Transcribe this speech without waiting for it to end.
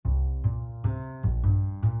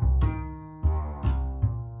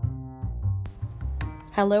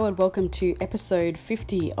Hello and welcome to episode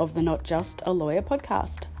 50 of the Not Just a Lawyer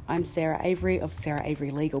podcast. I'm Sarah Avery of Sarah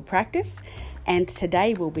Avery Legal Practice, and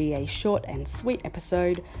today will be a short and sweet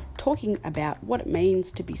episode talking about what it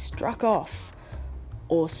means to be struck off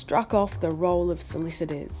the role of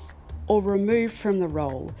solicitors or removed from the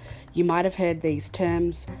role. You might have heard these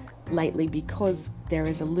terms lately because there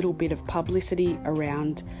is a little bit of publicity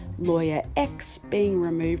around Lawyer X being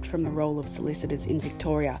removed from the role of solicitors in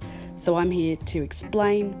Victoria. So I'm here to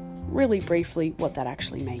explain really briefly what that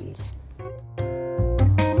actually means.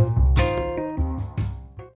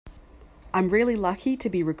 I'm really lucky to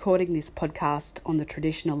be recording this podcast on the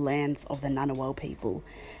traditional lands of the Ngunnawal people,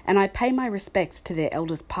 and I pay my respects to their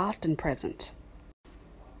elders past and present.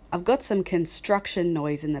 I've got some construction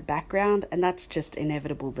noise in the background, and that's just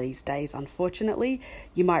inevitable these days, unfortunately.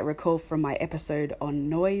 You might recall from my episode on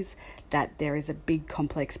noise that there is a big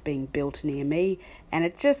complex being built near me, and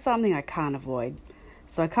it's just something I can't avoid.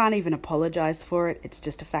 So I can't even apologise for it, it's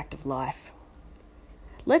just a fact of life.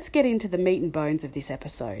 Let's get into the meat and bones of this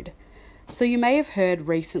episode. So you may have heard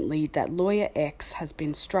recently that Lawyer X has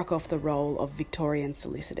been struck off the role of Victorian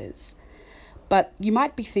solicitors. But you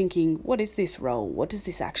might be thinking, what is this role? What does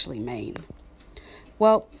this actually mean?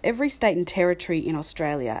 Well, every state and territory in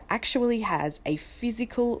Australia actually has a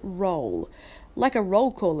physical roll, like a roll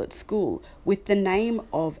call at school, with the name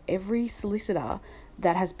of every solicitor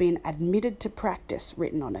that has been admitted to practice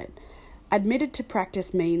written on it. Admitted to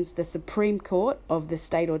practice means the Supreme Court of the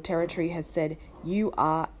state or territory has said you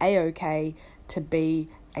are A-OK to be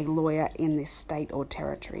a lawyer in this state or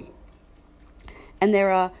territory. And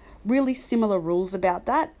there are really similar rules about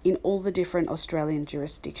that in all the different Australian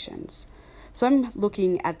jurisdictions. So I'm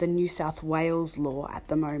looking at the New South Wales law at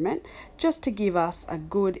the moment, just to give us a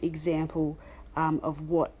good example of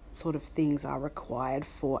what sort of things are required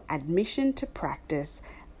for admission to practice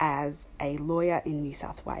as a lawyer in New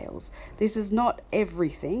South Wales. This is not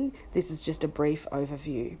everything, this is just a brief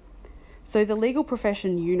overview. So the Legal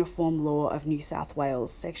Profession Uniform Law of New South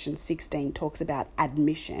Wales, Section 16, talks about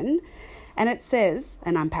admission, and it says,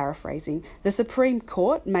 and I'm paraphrasing, the Supreme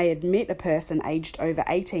Court may admit a person aged over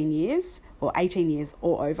 18 years or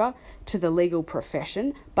over to the legal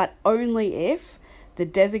profession, but only if the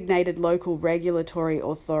designated local regulatory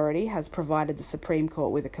authority has provided the Supreme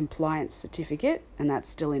Court with a compliance certificate, and that's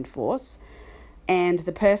still in force, and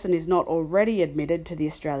the person is not already admitted to the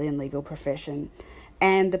Australian legal profession,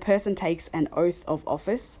 and the person takes an oath of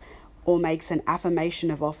office or makes an affirmation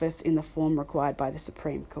of office in the form required by the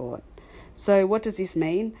Supreme Court. So what does this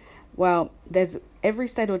mean? Well, every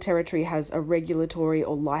state or territory has a regulatory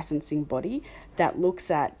or licensing body that looks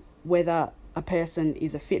at whether a person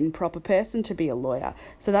is a fit and proper person to be a lawyer.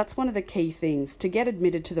 So that's one of the key things. To get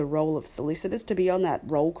admitted to the role of solicitors, to be on that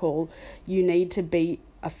roll call, you need to be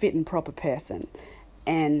a fit and proper person.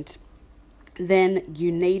 And then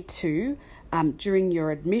you need to, during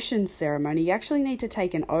your admission ceremony, you actually need to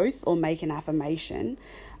take an oath or make an affirmation.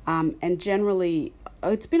 And generally,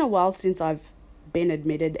 it's been a while since I've been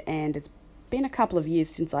admitted, and it's been a couple of years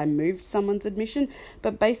since I moved someone's admission,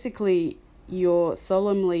 but basically you're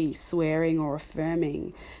solemnly swearing or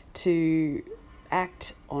affirming to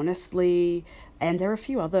act honestly, and there are a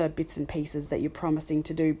few other bits and pieces that you're promising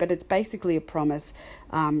to do, but it's basically a promise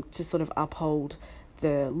to sort of uphold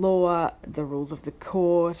the law, the rules of the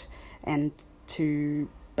court, and to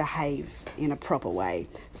behave in a proper way.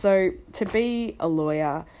 So to be a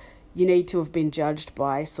lawyer, you need to have been judged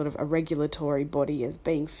by sort of a regulatory body as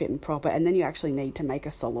being fit and proper, and then you actually need to make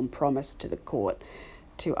a solemn promise to the court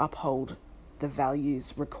to uphold the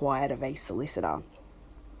values required of a solicitor.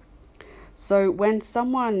 So when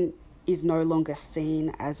someone is no longer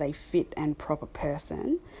seen as a fit and proper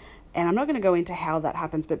person, and I'm not going to go into how that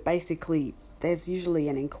happens, but basically there's usually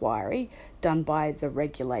an inquiry done by the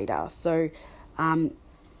regulator. So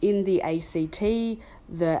in the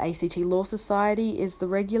ACT Law Society is the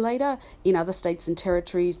regulator. In other states and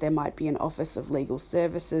territories, there might be an Office of Legal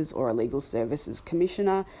Services or a Legal Services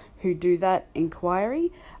Commissioner who do that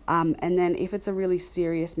inquiry. And then if it's a really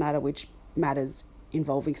serious matter, which matters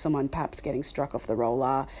involving someone perhaps getting struck off the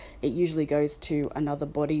roll, it usually goes to another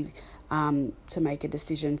body to make a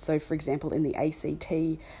decision. So, for example, in the ACT,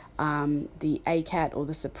 the ACAT or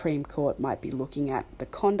the Supreme Court might be looking at the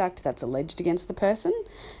conduct that's alleged against the person,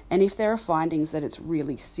 and if there are findings that it's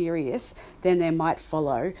really serious, then there might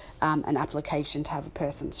follow an application to have a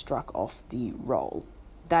person struck off the roll.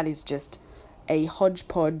 That is just a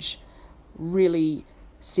hodgepodge, really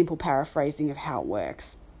simple paraphrasing of how it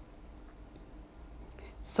works.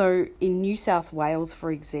 So in New South Wales,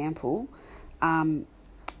 for example,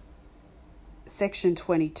 Section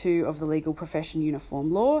 22 of the Legal Profession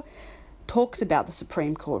Uniform Law talks about the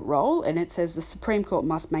Supreme Court role, and it says the Supreme Court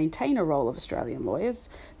must maintain a roll of Australian lawyers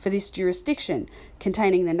for this jurisdiction,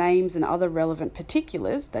 containing the names and other relevant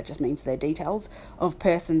particulars, that just means their details, of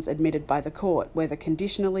persons admitted by the court, whether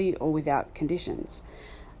conditionally or without conditions.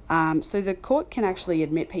 So the court can actually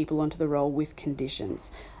admit people onto the roll with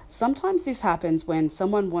conditions. Sometimes this happens when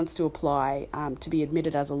someone wants to apply to be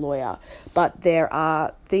admitted as a lawyer, but there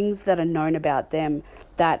are things that are known about them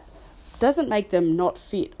that doesn't make them not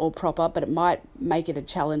fit or proper, but it might make it a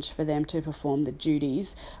challenge for them to perform the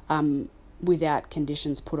duties without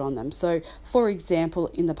conditions put on them. So, for example,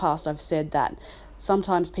 in the past I've said that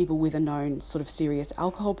sometimes people with a known sort of serious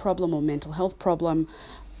alcohol problem or mental health problem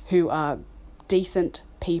who are decent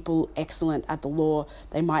people, excellent at the law,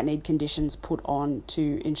 they might need conditions put on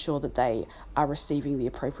to ensure that they are receiving the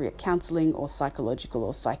appropriate counselling or psychological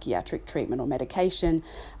or psychiatric treatment or medication.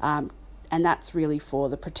 And that's really for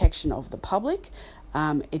the protection of the public.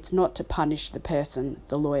 It's not to punish the person,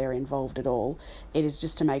 the lawyer involved at all. It is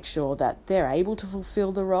just to make sure that they're able to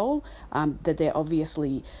fulfil the role, that they're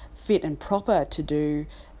obviously fit and proper to do,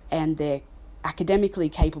 and they're academically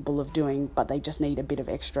capable of doing, but they just need a bit of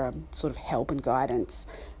extra sort of help and guidance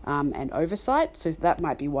and oversight. So that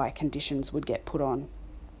might be why conditions would get put on.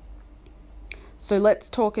 So let's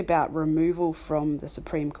talk about removal from the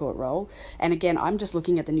Supreme Court role. And again, I'm just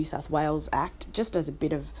looking at the New South Wales Act just as a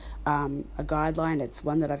bit of a guideline. It's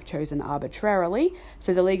one that I've chosen arbitrarily.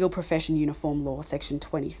 So the Legal Profession Uniform Law, Section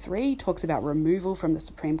 23, talks about removal from the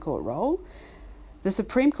Supreme Court role. The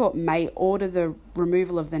Supreme Court may order the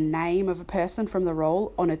removal of the name of a person from the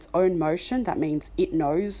role on its own motion. That means it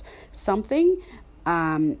knows something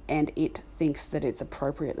and it thinks that it's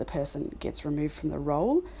appropriate the person gets removed from the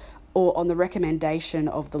role, or on the recommendation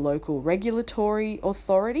of the local regulatory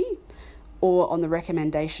authority, or on the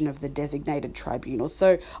recommendation of the designated tribunal.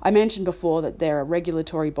 So I mentioned before that there are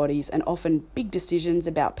regulatory bodies, and often big decisions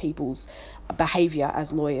about people's behaviour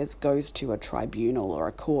as lawyers goes to a tribunal or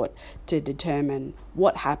a court to determine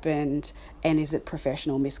what happened and is it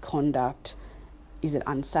professional misconduct, is it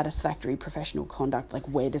unsatisfactory professional conduct, like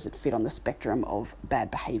where does it fit on the spectrum of bad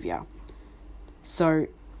behaviour. So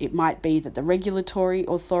it might be that the regulatory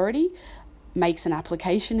authority makes an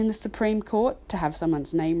application in the Supreme Court to have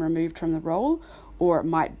someone's name removed from the role, or it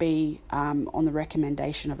might be on the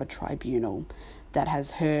recommendation of a tribunal that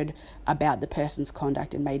has heard about the person's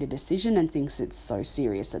conduct and made a decision and thinks it's so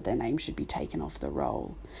serious that their name should be taken off the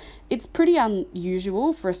roll. It's pretty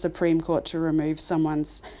unusual for a Supreme Court to remove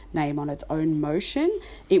someone's name on its own motion.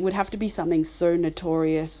 It would have to be something so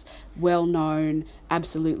notorious, well-known,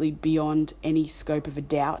 absolutely beyond any scope of a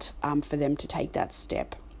doubt for them to take that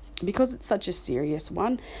step. Because it's such a serious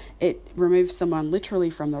one, it removes someone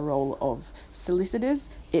literally from the role of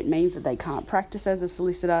solicitors. It means that they can't practice as a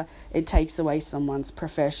solicitor. It takes away someone's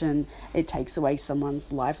profession. It takes away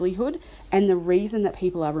someone's livelihood. And the reason that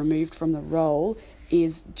people are removed from the role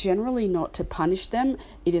is generally not to punish them.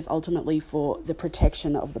 It is ultimately for the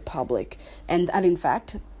protection of the public. And that, in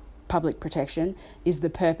fact, public protection is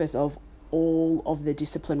the purpose of all of the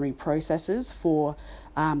disciplinary processes for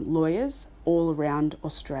lawyers all around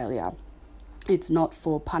Australia. It's not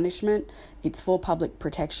for punishment, it's for public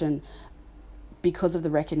protection because of the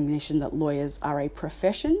recognition that lawyers are a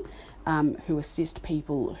profession who assist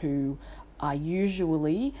people who are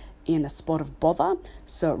usually in a spot of bother.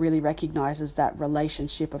 So it really recognises that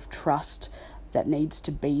relationship of trust that needs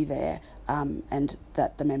to be there and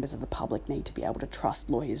that the members of the public need to be able to trust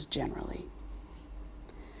lawyers generally.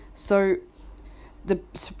 So the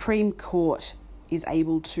Supreme Court is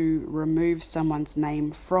able to remove someone's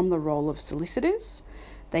name from the role of solicitors.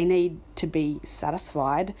 They need to be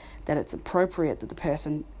satisfied that it's appropriate that the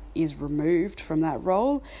person is removed from that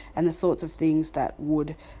role, and the sorts of things that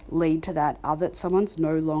would lead to that are that someone's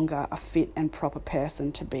no longer a fit and proper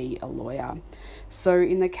person to be a lawyer. So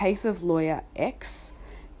in the case of lawyer X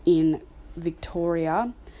in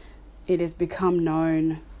Victoria, it has become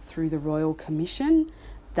known through the Royal Commission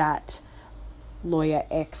that lawyer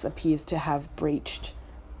X appears to have breached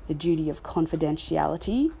the duty of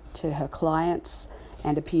confidentiality to her clients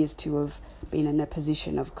and appears to have been in a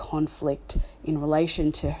position of conflict in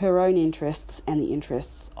relation to her own interests and the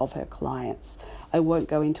interests of her clients. I won't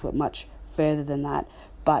go into it much further than that,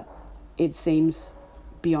 but it seems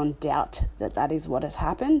beyond doubt that that is what has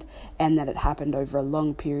happened, and that it happened over a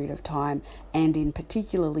long period of time and in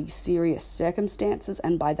particularly serious circumstances.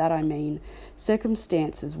 And by that I mean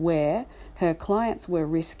circumstances where her clients were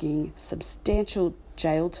risking substantial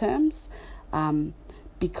jail terms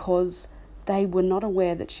because they were not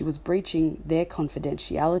aware that she was breaching their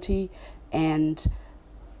confidentiality, and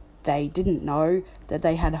they didn't know that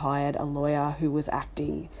they had hired a lawyer who was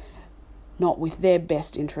acting not with their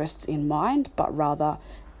best interests in mind, but rather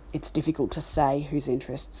it's difficult to say whose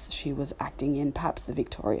interests she was acting in, perhaps the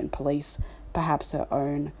Victorian police, perhaps her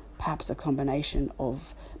own, perhaps a combination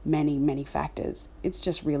of many, many factors. It's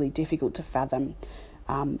just really difficult to fathom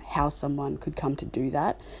how someone could come to do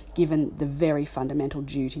that, given the very fundamental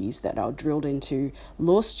duties that are drilled into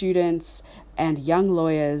law students and young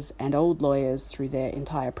lawyers and old lawyers through their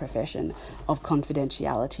entire profession of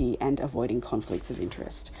confidentiality and avoiding conflicts of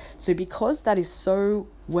interest. So because that is so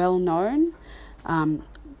well known,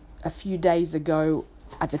 a few days ago,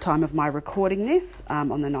 at the time of my recording this,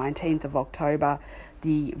 on the 19th of October,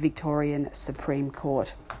 the Victorian Supreme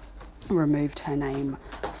Court removed her name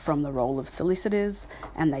from the roll of solicitors,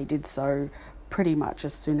 and they did so pretty much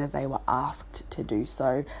as soon as they were asked to do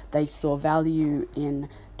so. They saw value in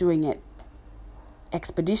doing it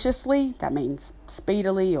expeditiously, that means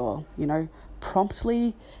speedily or,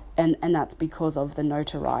 promptly, and that's because of the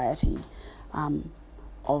notoriety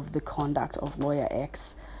of the conduct of Lawyer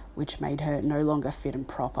X, which made her no longer fit and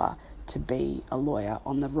proper to be a lawyer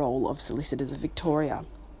on the roll of Solicitors of Victoria.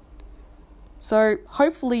 So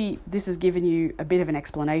hopefully this has given you a bit of an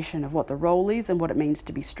explanation of what the role is and what it means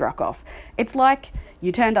to be struck off. It's like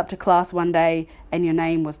you turned up to class one day and your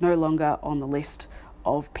name was no longer on the list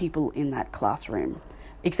of people in that classroom,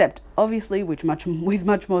 except obviously with much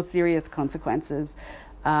more serious consequences.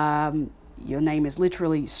 Your name is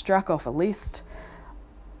literally struck off a list.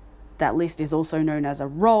 That list is also known as a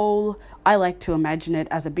roll. I like to imagine it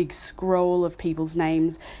as a big scroll of people's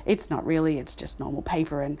names. It's not really, it's just normal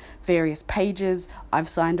paper and various pages. I've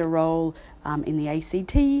signed a roll in the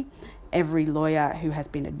ACT. Every lawyer who has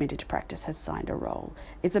been admitted to practice has signed a roll.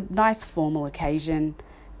 It's a nice formal occasion.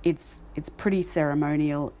 It's pretty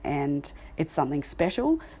ceremonial and it's something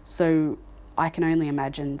special. So I can only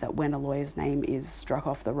imagine that when a lawyer's name is struck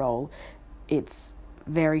off the roll, it's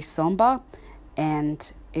very somber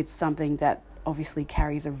and it's something that obviously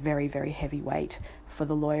carries a very, very heavy weight for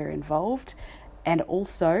the lawyer involved. And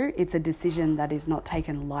also, it's a decision that is not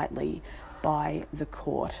taken lightly by the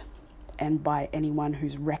court and by anyone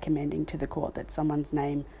who's recommending to the court that someone's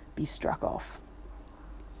name be struck off.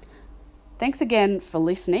 Thanks again for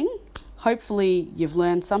listening. Hopefully, you've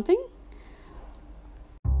learned something.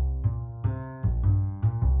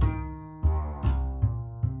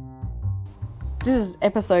 This is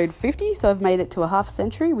episode 50, so I've made it to a half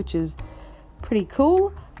century, which is pretty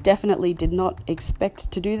cool. Definitely did not expect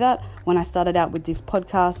to do that. When I started out with this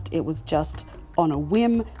podcast, it was just on a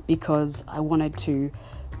whim because I wanted to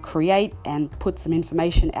create and put some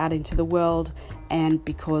information out into the world and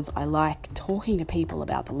because I like talking to people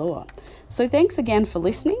about the law. So thanks again for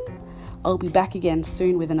listening. I'll be back again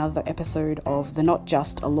soon with another episode of the Not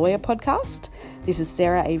Just a Lawyer podcast. This is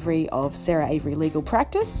Sarah Avery of Sarah Avery Legal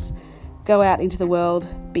Practice. Go out into the world,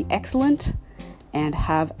 be excellent, and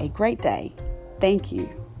have a great day. Thank you.